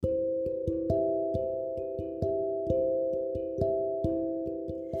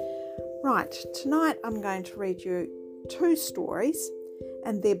Right, tonight I'm going to read you 2 stories,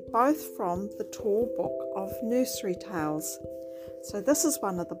 and they're both from the Tall Book of Nursery Tales. So this is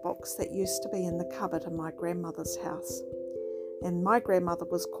one of the books that used to be in the cupboard in my grandmother's house. And my grandmother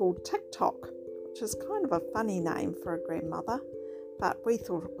was called Tick-Tock, which is kind of a funny name for a grandmother, but we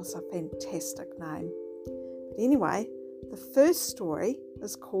thought it was a fantastic name. But anyway, the first story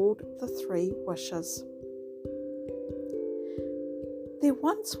is called The 3 Wishes. There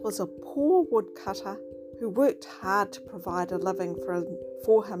once was a poor woodcutter who worked hard to provide a living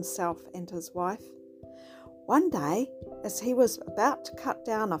for himself and his wife. One day, as he was about to cut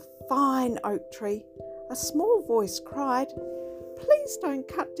down a fine oak tree, a small voice cried, "Please don't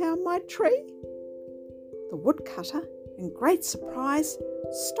cut down my tree." The woodcutter, in great surprise,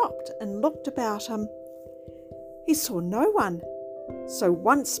 stopped and looked about him. He saw no one, so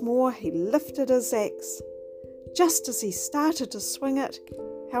once more he lifted his axe. Just as he started to swing it,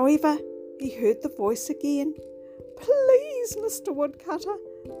 however, he heard the voice again. "Please, Mr. Woodcutter,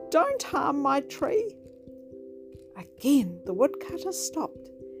 don't harm my tree." Again the woodcutter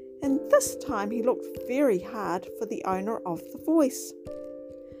stopped, and this time he looked very hard for the owner of the voice.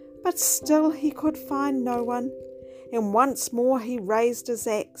 But still he could find no one, and once more he raised his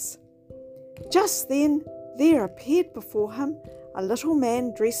axe. Just then there appeared before him a little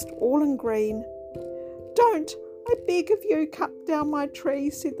man dressed all in green. "Don't, I beg of you, cut down my tree,"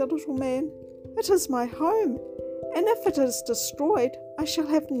 said the little man. "It is my home, and if it is destroyed, I shall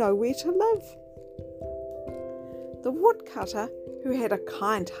have nowhere to live." The woodcutter, who had a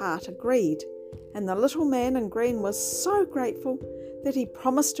kind heart, agreed, and the little man in green was so grateful that he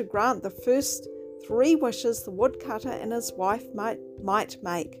promised to grant the first 3 wishes the woodcutter and his wife might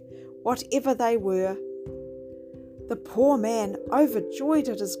make, whatever they were. The poor man, overjoyed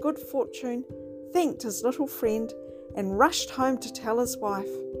at his good fortune, thanked his little friend and rushed home to tell his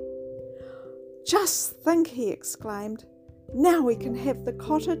wife. "Just think," he exclaimed, "now we can have the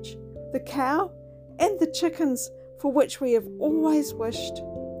cottage, the cow, and the chickens for which we have always wished."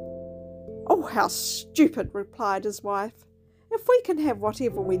 "Oh, how stupid," replied his wife. "If we can have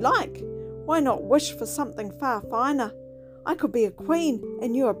whatever we like, why not wish for something far finer? I could be a queen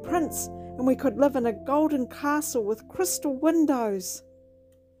and you a prince, and we could live in a golden castle with crystal windows."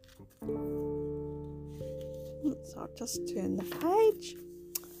 So I'll just turn the page.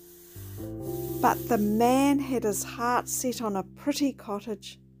 But the man had his heart set on a pretty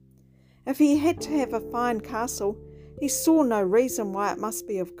cottage. If he had to have a fine castle, he saw no reason why it must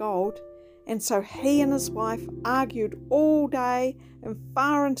be of gold, and so he and his wife argued all day and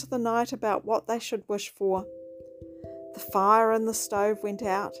far into the night about what they should wish for. The fire in the stove went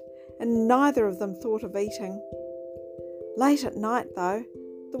out, and neither of them thought of eating. Late at night, though,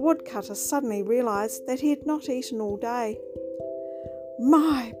 the woodcutter suddenly realized that he had not eaten all day.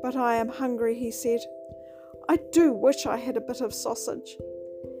 "My, but I am hungry," he said. "I do wish I had a bit of sausage."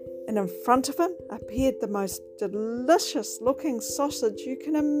 And in front of him appeared the most delicious-looking sausage you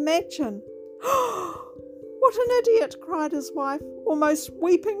can imagine. "What an idiot!" cried his wife, almost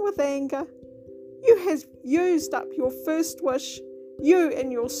weeping with anger. "You have used up your first wish, you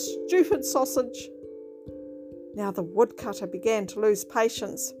and your stupid sausage." Now the woodcutter began to lose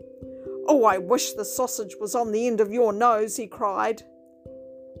patience. "Oh, I wish the sausage was on the end of your nose," he cried.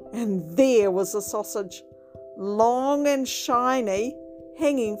 And there was the sausage, long and shiny,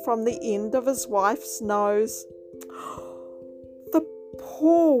 hanging from the end of his wife's nose. The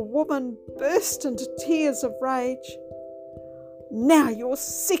poor woman burst into tears of rage. "Now your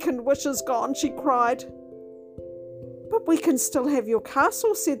second wish is gone," she cried. "But we can still have your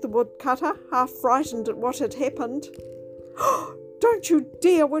castle," said the woodcutter, half frightened at what had happened. "Don't you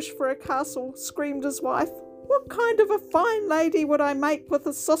dare wish for a castle," screamed his wife. "What kind of a fine lady would I make with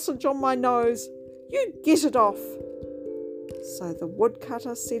a sausage on my nose? You get it off." So the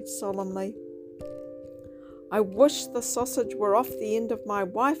woodcutter said solemnly, "I wish the sausage were off the end of my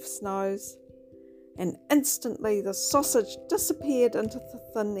wife's nose." And instantly the sausage disappeared into the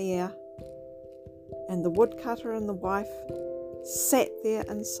thin air. And the woodcutter and the wife sat there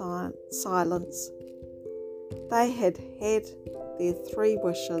in silence. They had had their 3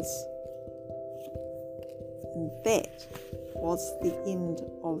 wishes. And that was the end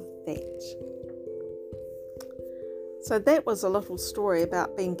of that. So that was a little story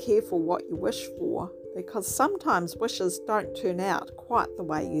about being careful what you wish for, because sometimes wishes don't turn out quite the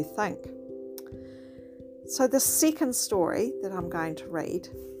way you think. So the second story that I'm going to read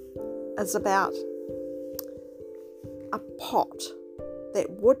is about a pot that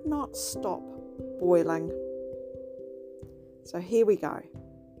would not stop boiling. So here we go.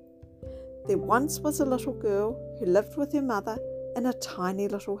 There once was a little girl who lived with her mother in a tiny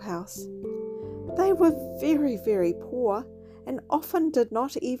little house. They were very, very poor and often did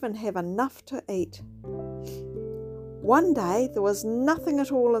not even have enough to eat. One day there was nothing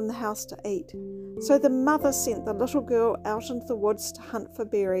at all in the house to eat, so the mother sent the little girl out into the woods to hunt for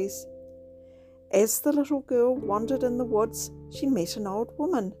berries. As the little girl wandered in the woods, she met an old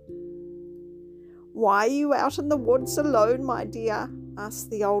woman. "Why are you out in the woods alone, my dear?" asked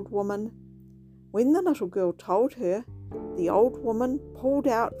the old woman. When the little girl told her, the old woman pulled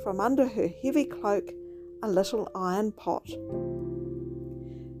out from under her heavy cloak a little iron pot.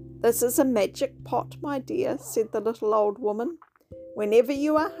 "This is a magic pot, my dear," said the little old woman. "Whenever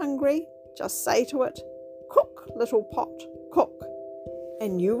you are hungry, just say to it, 'Cook, little pot, cook,'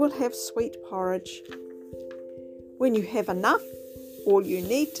 and you will have sweet porridge. When you have enough, all you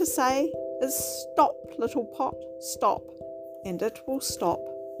need to say is 'Stop, little pot, stop,' and it will stop."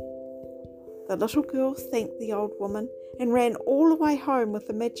 The little girl thanked the old woman and ran all the way home with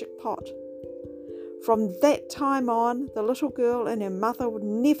the magic pot. From that time on, the little girl and her mother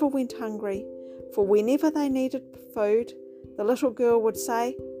never went hungry, for whenever they needed food, the little girl would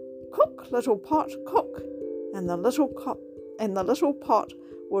say, "Cook, little pot, cook," and the little pot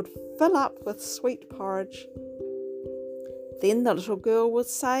would fill up with sweet porridge. Then the little girl would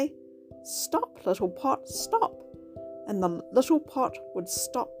say, "Stop, little pot, stop," and the little pot would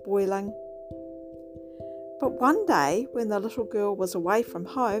stop boiling. But one day, when the little girl was away from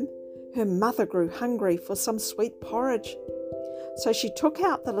home, her mother grew hungry for some sweet porridge. So she took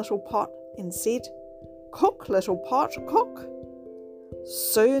out the little pot and said, "Cook, little pot, cook."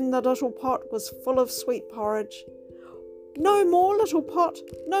 Soon the little pot was full of sweet porridge. "No more, little pot,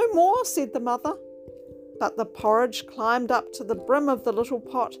 no more," said the mother. But the porridge climbed up to the brim of the little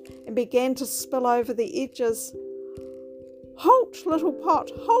pot and began to spill over the edges. "Halt, little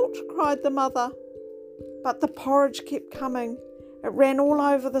pot, halt," cried the mother. But the porridge kept coming. It ran all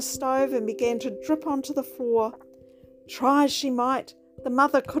over the stove and began to drip onto the floor. Try as she might, the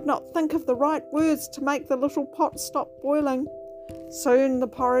mother could not think of the right words to make the little pot stop boiling. Soon the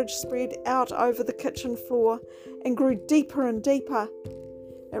porridge spread out over the kitchen floor and grew deeper and deeper.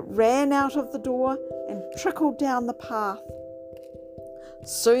 It ran out of the door and trickled down the path.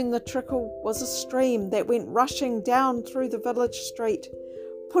 Soon the trickle was a stream that went rushing down through the village street,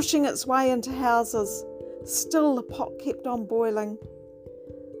 pushing its way into houses. Still the pot kept on boiling.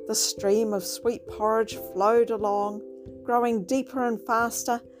 The stream of sweet porridge flowed along, growing deeper and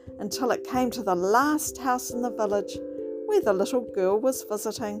faster until it came to the last house in the village where the little girl was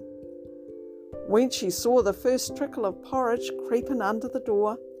visiting. When she saw the first trickle of porridge creeping under the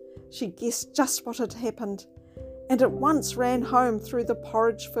door, she guessed just what had happened and at once ran home through the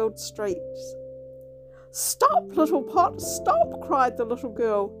porridge-filled streets. "Stop, little pot, stop," cried the little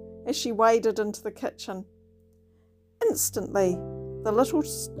girl as she waded into the kitchen. Instantly, the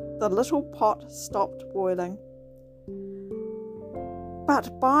little pot stopped boiling.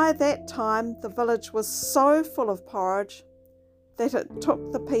 But by that time, the village was so full of porridge that it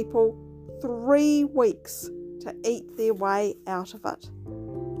took the people 3 weeks to eat their way out of it.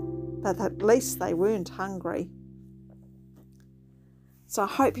 But at least they weren't hungry. So I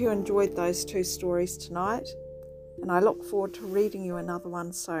hope you enjoyed those 2 stories tonight, and I look forward to reading you another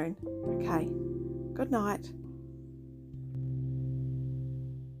one soon. Okay, good night.